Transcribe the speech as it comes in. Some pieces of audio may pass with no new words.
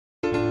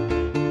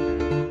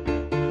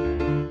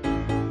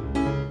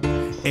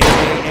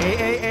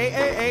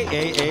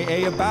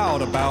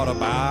About.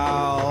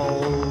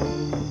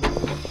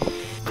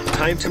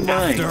 Time to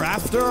mine.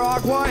 After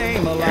Aqua,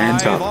 aim alive,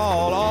 Hands up.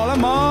 all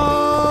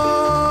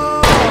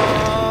among.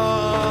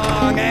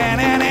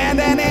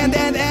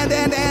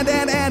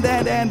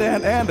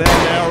 And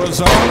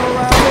Arizona,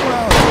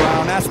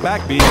 round, that's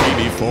back,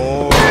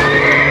 before,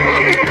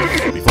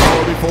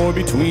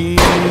 between.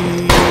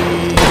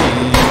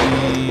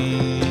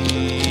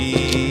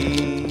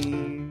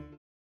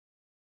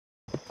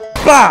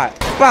 Ba!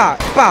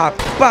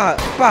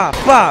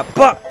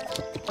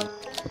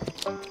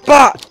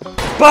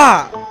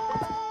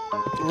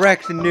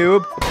 Wrecked the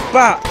noob.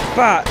 Ba!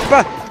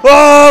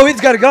 Oh, he's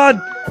got a gun!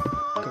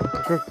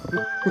 Go.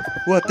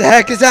 What the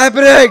heck is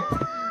happening?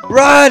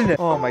 Run!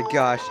 Oh my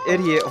gosh,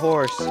 idiot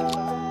horse.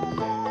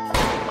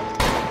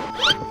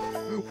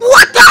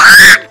 What the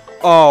heck?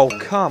 Oh,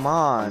 come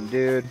on,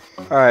 dude.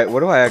 Alright,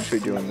 what do I actually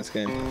do in this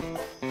game?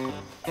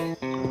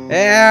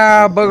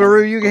 Yeah,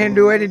 Buggeroo, you can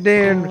do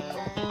anything.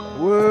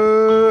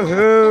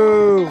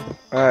 Woohoo!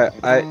 Alright,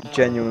 I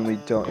genuinely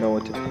don't know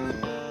what to do.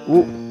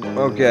 Ooh,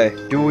 okay.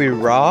 Do we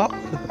rob?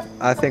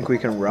 I think we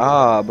can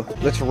rob.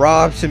 Let's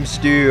rob some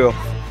stuff.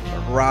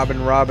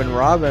 Robin.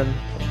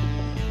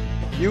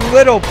 You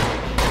little...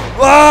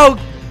 Whoa!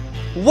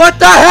 What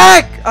the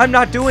heck? I'm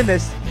not doing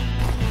this.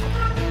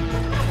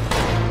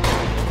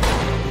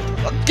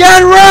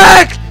 Get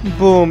wrecked!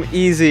 Boom,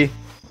 easy.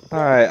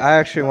 Alright, I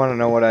actually want to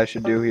know what I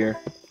should do here.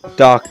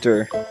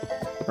 Doctor.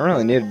 I don't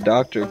really need a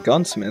doctor.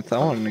 Gunsmith. I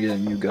want to get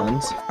new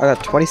guns. I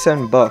got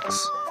 27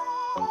 bucks.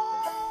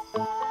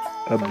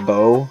 A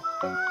bow.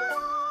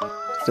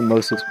 It's the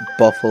most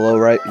buffalo,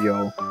 right?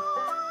 Yo.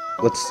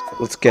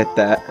 Let's get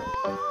that.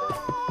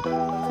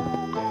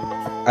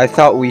 I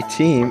thought we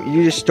team.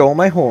 You just stole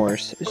my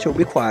horse. So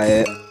be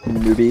quiet,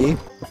 newbie.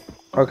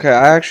 Okay,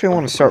 I actually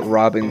want to start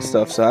robbing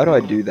stuff, so how do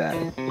I do that?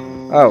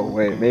 Oh,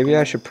 wait, maybe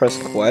I should press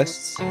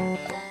quests?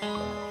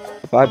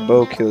 5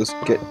 bow kills,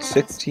 get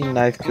 16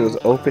 knife kills,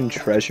 open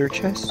treasure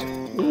chest?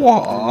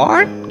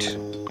 What?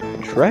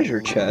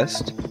 Treasure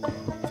chest?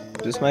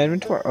 Is this my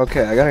inventory?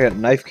 Okay, I gotta get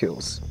knife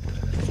kills.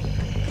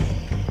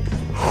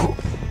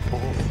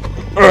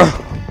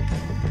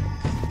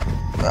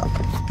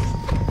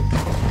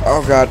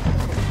 Oh god.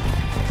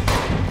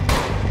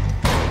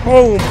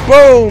 Boom!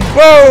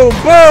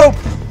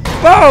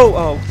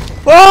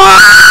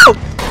 Oh!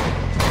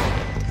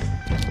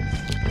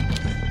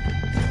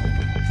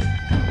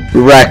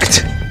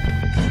 Wrecked.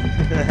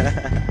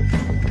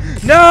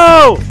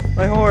 No!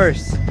 My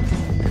horse.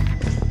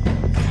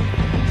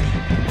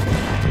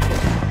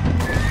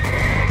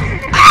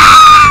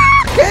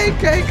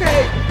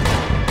 Okay.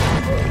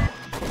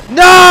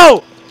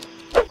 No!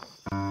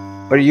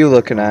 What are you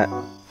looking at?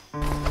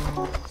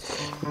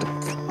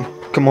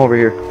 Come over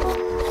here.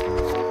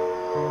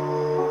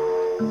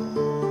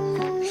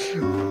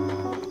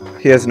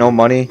 He has no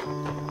money.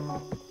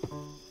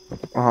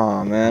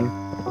 Aw, man.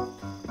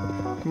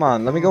 Come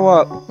on, let me go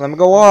up.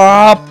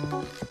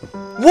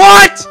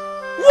 What?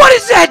 What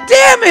is that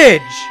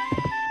damage?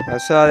 I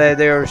saw that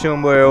they were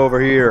somewhere over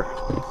here.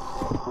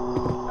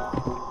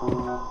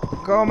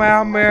 Come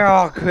out,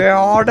 milk.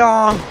 Hold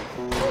on.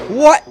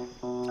 What?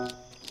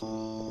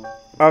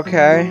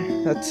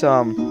 Okay, that's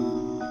Is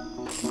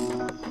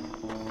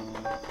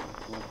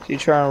he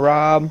trying to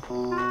rob?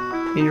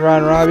 He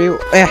trying to rob you?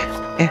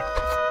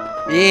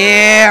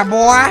 Yeah,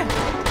 boy.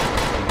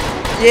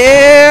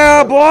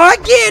 Yeah, boy,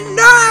 get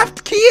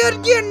knifed,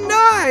 kid, get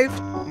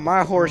knifed.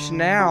 My horse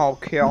now,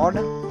 kid.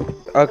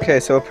 Okay,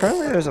 so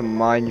apparently there's a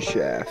mine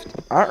shaft.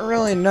 I don't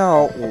really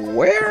know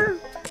where.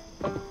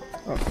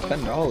 Oh,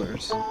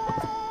 $10.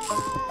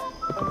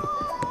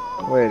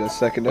 Wait a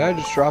second, did I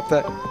just drop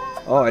that?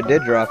 Oh, I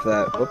did drop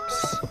that.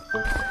 Whoops.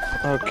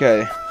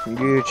 Okay,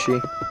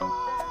 Gucci.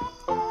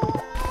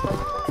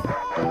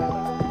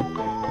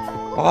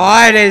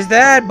 What is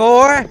that,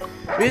 boy?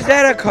 Is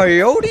that a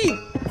coyote?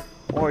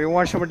 Oh, you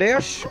want some of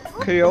this?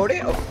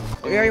 Coyote? Oh,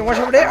 yeah, you want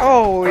some of this?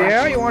 Oh,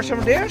 yeah, you want some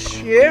of this?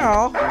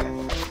 Yeah.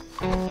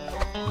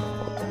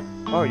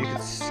 Oh, you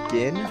can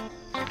skin?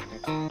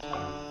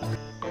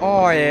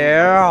 Oh,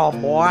 yeah,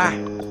 boy.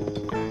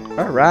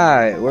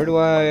 Alright,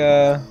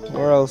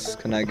 where else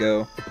can I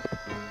go?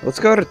 Let's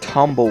go to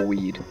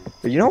Tumbleweed.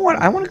 But you know what?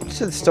 I want to go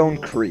to the Stone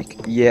Creek.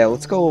 Yeah,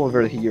 let's go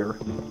over here.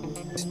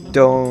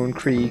 Stone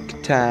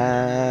Creek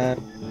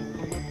time.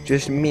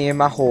 Just me and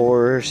my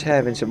horse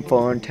having some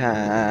fun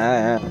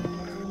time.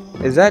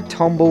 Is that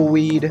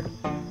Tumbleweed?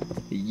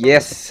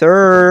 Yes,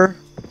 sir.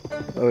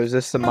 Oh, is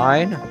this the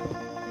mine?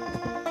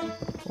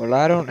 Well,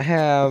 I don't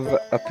have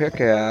a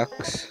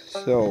pickaxe,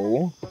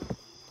 so...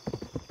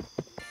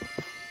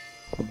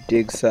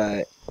 dig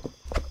site.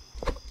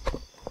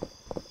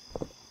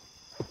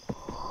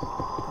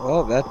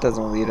 Well, that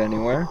doesn't lead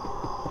anywhere.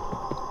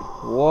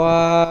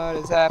 What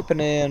is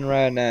happening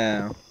right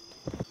now?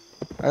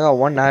 I got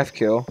 1 knife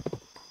kill.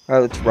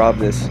 Alright, let's rob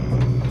this.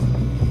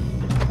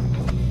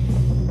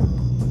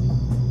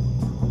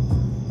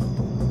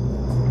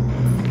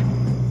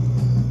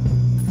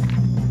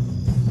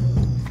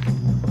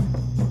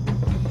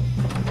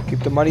 Keep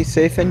Keep the money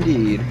safe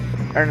indeed.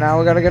 And now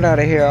we gotta get out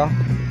of here.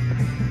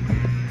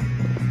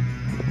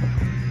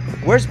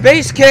 Where's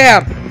base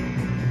camp?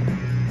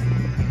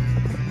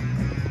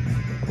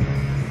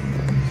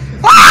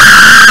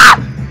 Ah!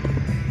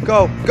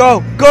 Go,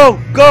 go, go,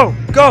 go,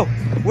 go!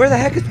 Where the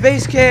heck is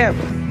base camp?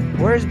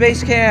 Where's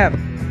base camp?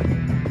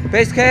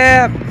 Base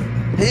camp!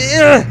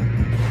 Ugh!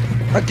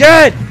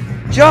 Again!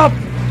 Jump!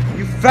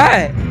 You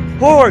fat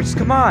horse!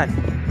 Come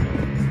on!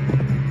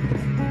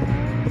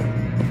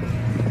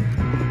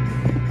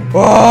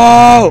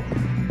 Whoa!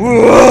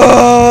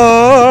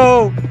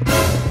 Whoa!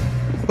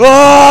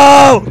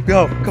 Whoa!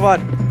 Go! Come on!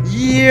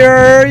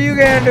 Yeah! You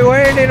can't do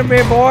anything to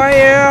me, boy!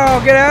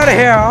 Yeah! Get out of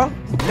here!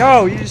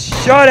 No! You just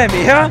shot at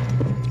me, huh?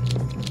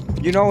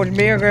 You know it's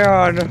me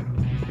again.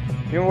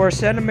 You're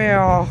worse enemy.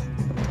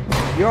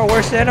 You're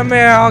worse enemy.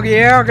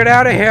 Yeah! Get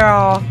out of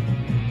here,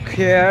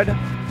 kid!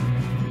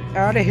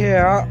 Out of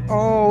here!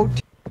 Oh!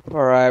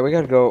 Alright, we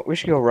gotta go. We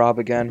should go rob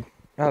again.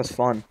 That was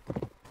fun.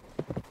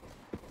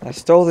 I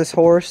stole this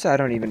horse. I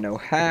don't even know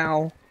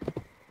how.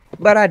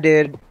 But I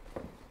did.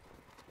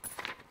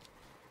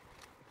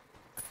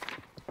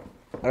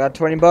 I got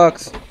 20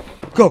 bucks.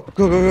 Go,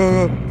 go, go,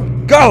 go, go.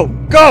 Go,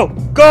 go,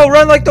 go.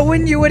 Run like the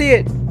wind, you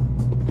idiot.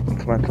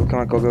 Come on, come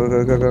on, go, go,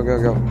 go, go, go,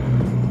 go, go.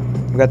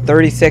 We got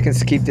 30 seconds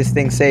to keep this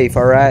thing safe,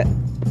 alright?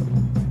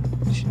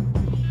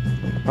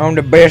 I'm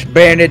the best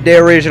bandit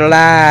there is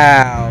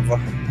alive.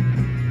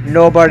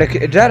 Nobody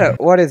can... Is that a...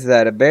 What is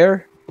that, a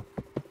bear?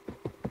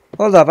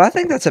 Hold up, I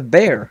think that's a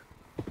bear.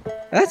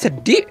 That's a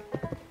deer.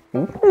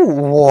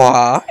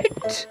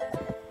 What?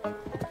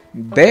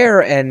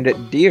 Bear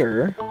and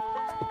deer.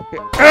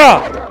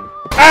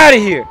 Out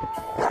of here!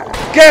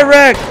 Get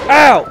wrecked!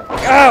 Ow!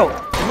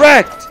 Ow!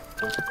 Wrecked!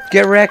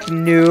 Get wrecked,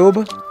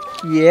 noob.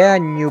 Yeah,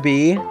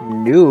 newbie.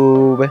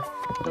 Noob.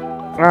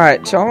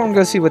 Alright, so I'm gonna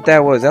go see what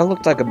that was. That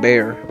looked like a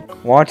bear.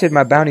 Wanted,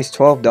 my bounty's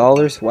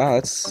 $12. Wow,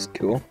 that's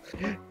cool.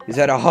 Is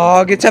that a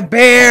hog? It's a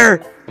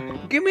bear!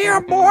 Come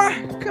here,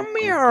 boy! Come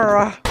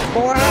here,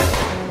 boy!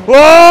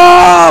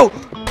 Whoa!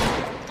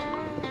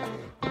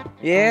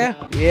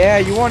 Yeah? Yeah,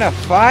 you wanna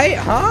fight,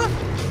 huh?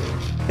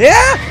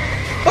 Yeah?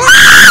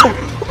 Oh!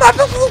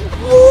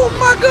 Oh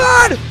my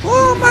god!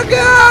 Oh my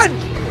god!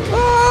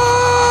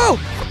 Oh!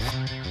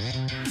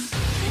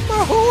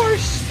 My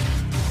horse!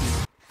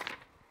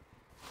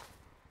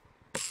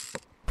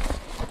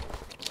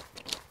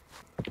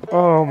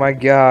 Oh my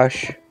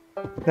gosh.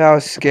 That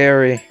was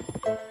scary.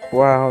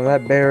 Wow,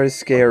 that bear is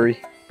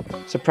scary.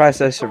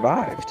 Surprised I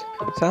survived.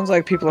 Sounds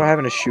like people are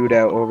having a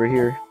shootout over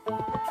here.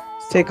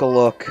 Let's take a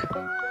look.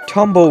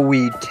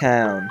 Tumbleweed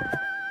Town.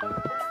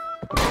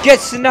 Get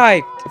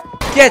sniped!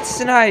 Get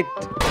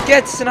sniped!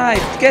 Get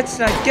sniped! Get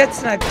sniped! Get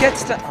sniped! Get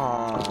sniped!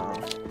 Aww.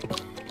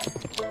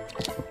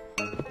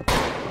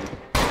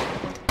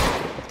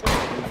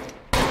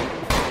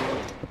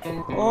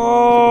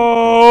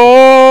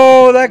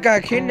 Oh, that guy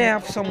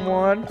kidnapped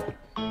someone.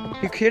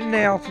 He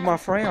kidnapped my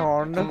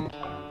friend.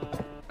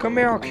 Come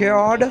here,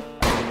 kid.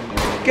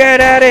 Get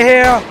out of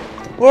here!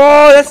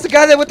 Whoa, that's the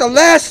guy that with the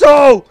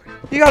lasso!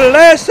 He got a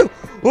lasso!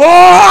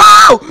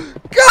 Whoa!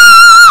 Go!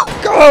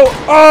 Go!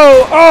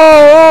 Oh!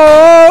 Oh!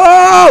 Oh!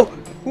 Oh!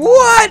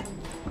 What?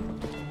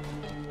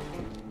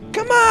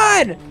 Come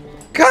on!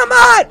 Come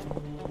on!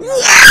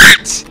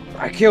 What?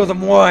 I killed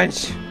him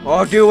once.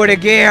 I'll do it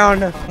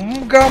again.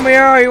 Come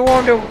here, you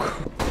want to...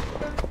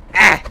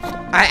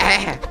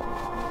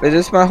 Is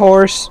this my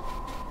horse?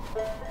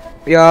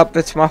 Yup,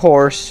 it's my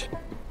horse.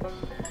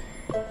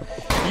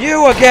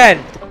 You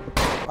again!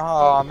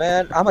 Oh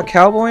man, I'm a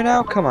cowboy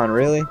now? Come on,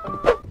 really?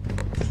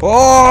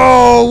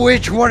 Oh,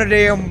 which one of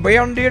them?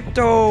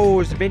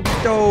 Banditos!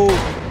 Banditos!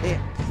 Yeah.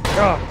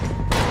 Oh.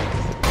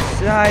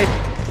 Snipe.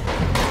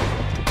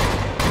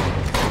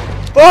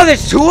 Oh,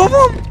 there's two of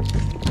them?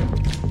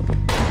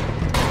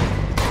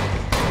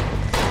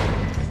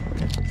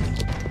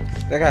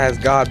 That guy has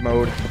God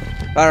mode.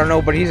 I don't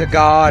know, but he's a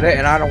god,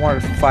 and I don't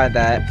want to find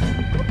that.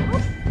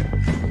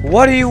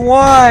 What do you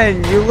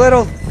want, you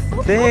little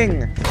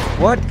thing?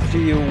 What do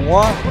you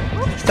want?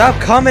 Stop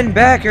coming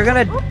back, you're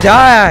gonna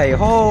die.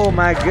 Oh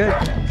my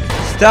goodness.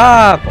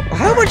 Stop.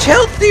 How much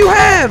health do you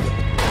have?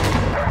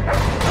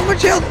 How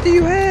much health do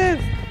you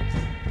have?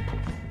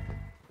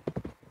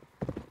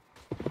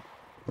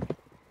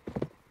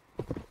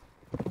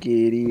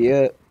 Giddy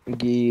up,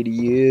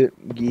 giddy up,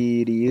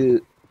 giddy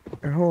up.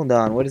 Hold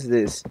on, what is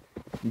this?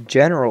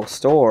 General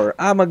store.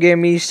 I'ma give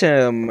me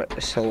some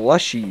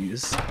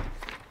slushies.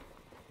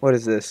 What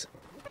is this?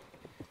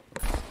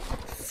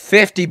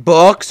 50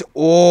 bucks?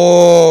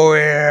 Oh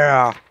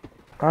yeah.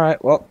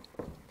 Alright, well.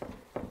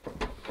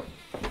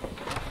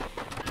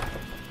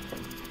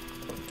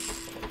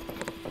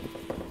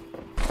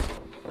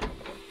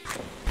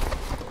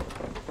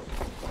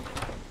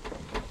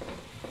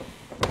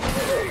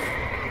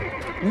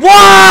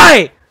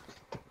 Why?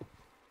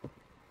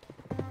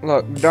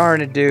 Look,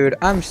 darn it, dude.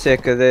 I'm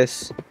sick of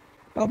this.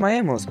 Oh, my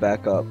ammo's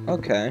back up.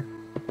 Okay.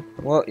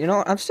 Well, you know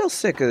what? I'm still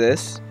sick of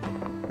this.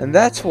 And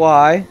that's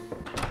why...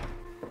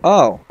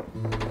 Oh.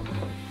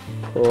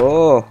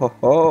 Oh, ho,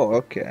 ho.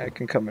 Okay, I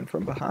can come in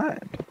from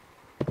behind.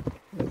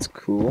 That's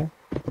cool.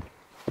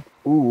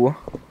 Ooh.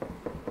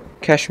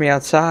 Catch me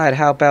outside.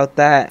 How about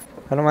that?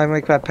 How do I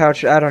make my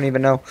pouch? I don't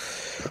even know.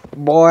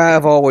 Boy,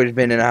 I've always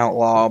been an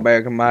outlaw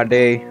back in my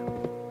day.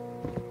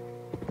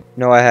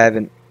 No, I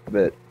haven't,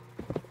 but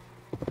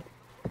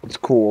it's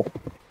cool.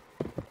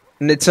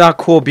 And it's not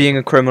cool being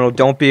a criminal.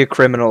 Don't be a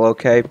criminal,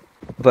 okay?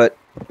 But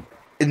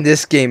in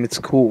this game, it's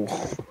cool.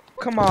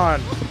 Come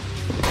on.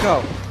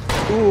 Go.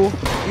 Ooh.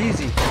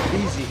 Easy.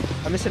 Easy.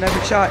 I'm missing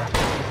every shot.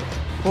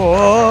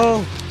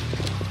 Whoa.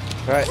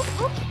 Alright.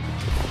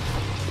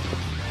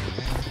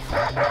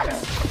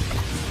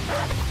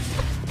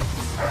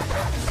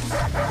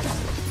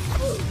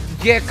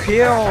 Get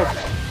killed!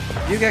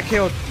 You get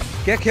killed!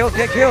 Get killed!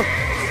 Get killed!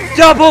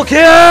 Double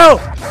kill!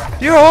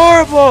 You're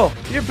horrible!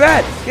 You're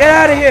bad! Get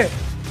out of here!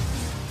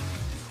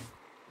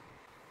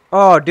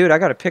 Oh, dude, I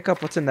gotta pick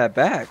up what's in that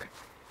bag.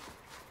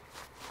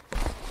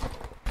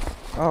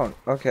 Oh,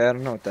 okay, I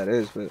don't know what that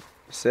is, but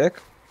sick.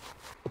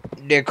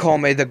 They call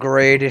me the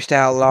greatest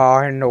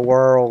outlaw in the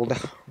world,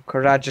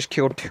 'cause I just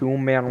killed 2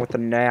 men with a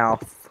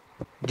knife.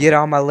 Get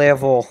on my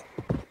level.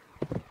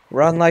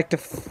 Run like the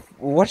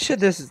what should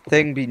this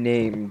thing be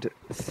named?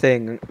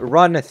 Thing.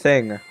 Run a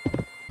thing.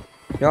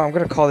 No, I'm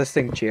gonna call this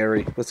thing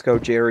Jerry. Let's go,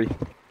 Jerry.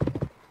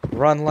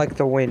 Run like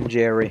the wind,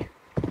 Jerry.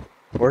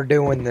 We're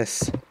doing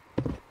this.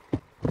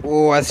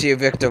 Oh, I see a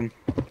victim.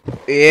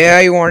 Yeah,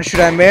 you wanna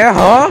shoot at me,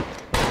 huh?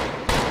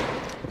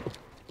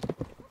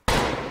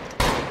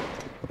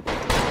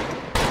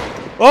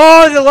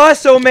 Oh, the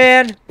lasso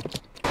man!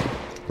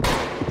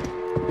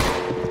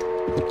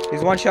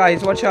 He's one shot,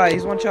 he's one shot,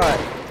 he's one shot.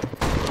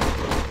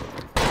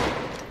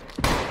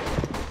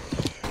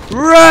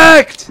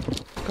 Wrecked!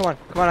 Come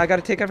on, I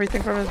gotta take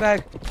everything from his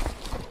bag.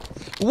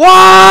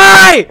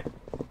 Why?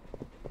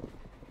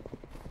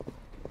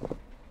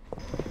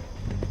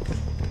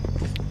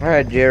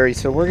 Alright, Jerry,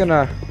 so we're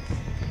gonna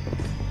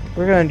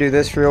do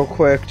this real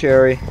quick,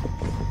 Jerry.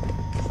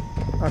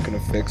 I'm not gonna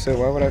fix it.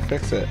 Why would I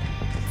fix it?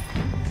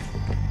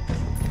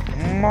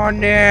 Come on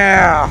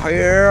now,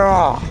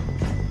 yeah.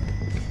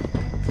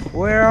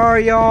 Where are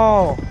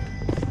y'all?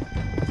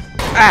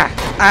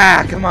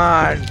 Come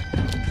on.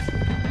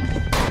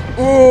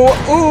 Ooh,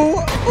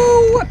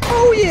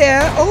 oh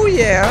yeah, oh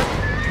yeah.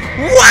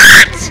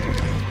 What?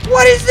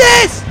 What is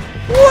this?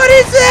 What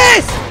is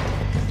this?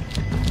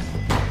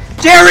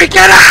 Jerry,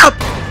 get up!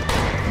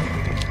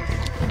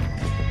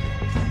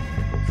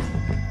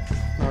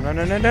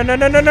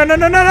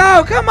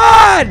 No, come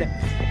on!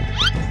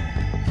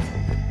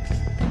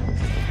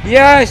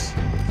 Yes!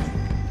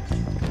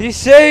 He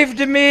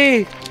saved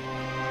me!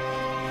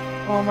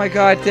 Oh my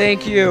god,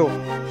 thank you.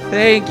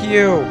 Thank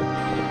you.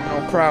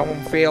 No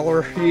problem,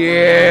 failure.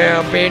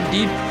 Yeah,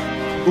 bandit.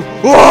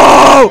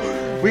 Whoa!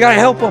 We gotta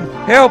help him.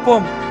 Help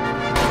him.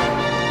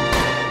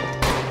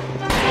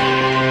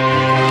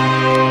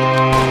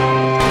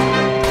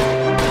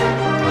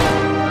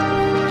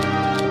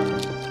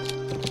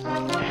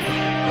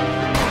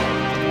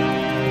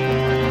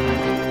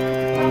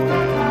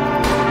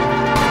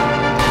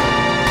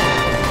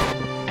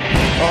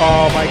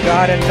 Oh my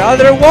god,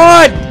 another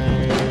one!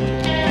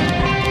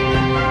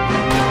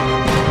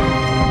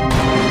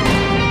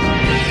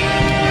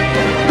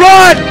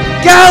 Run!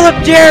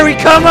 Gallop, Jerry,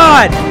 come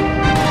on!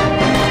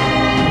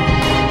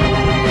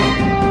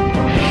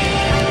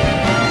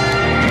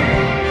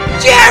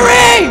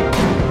 Jerry!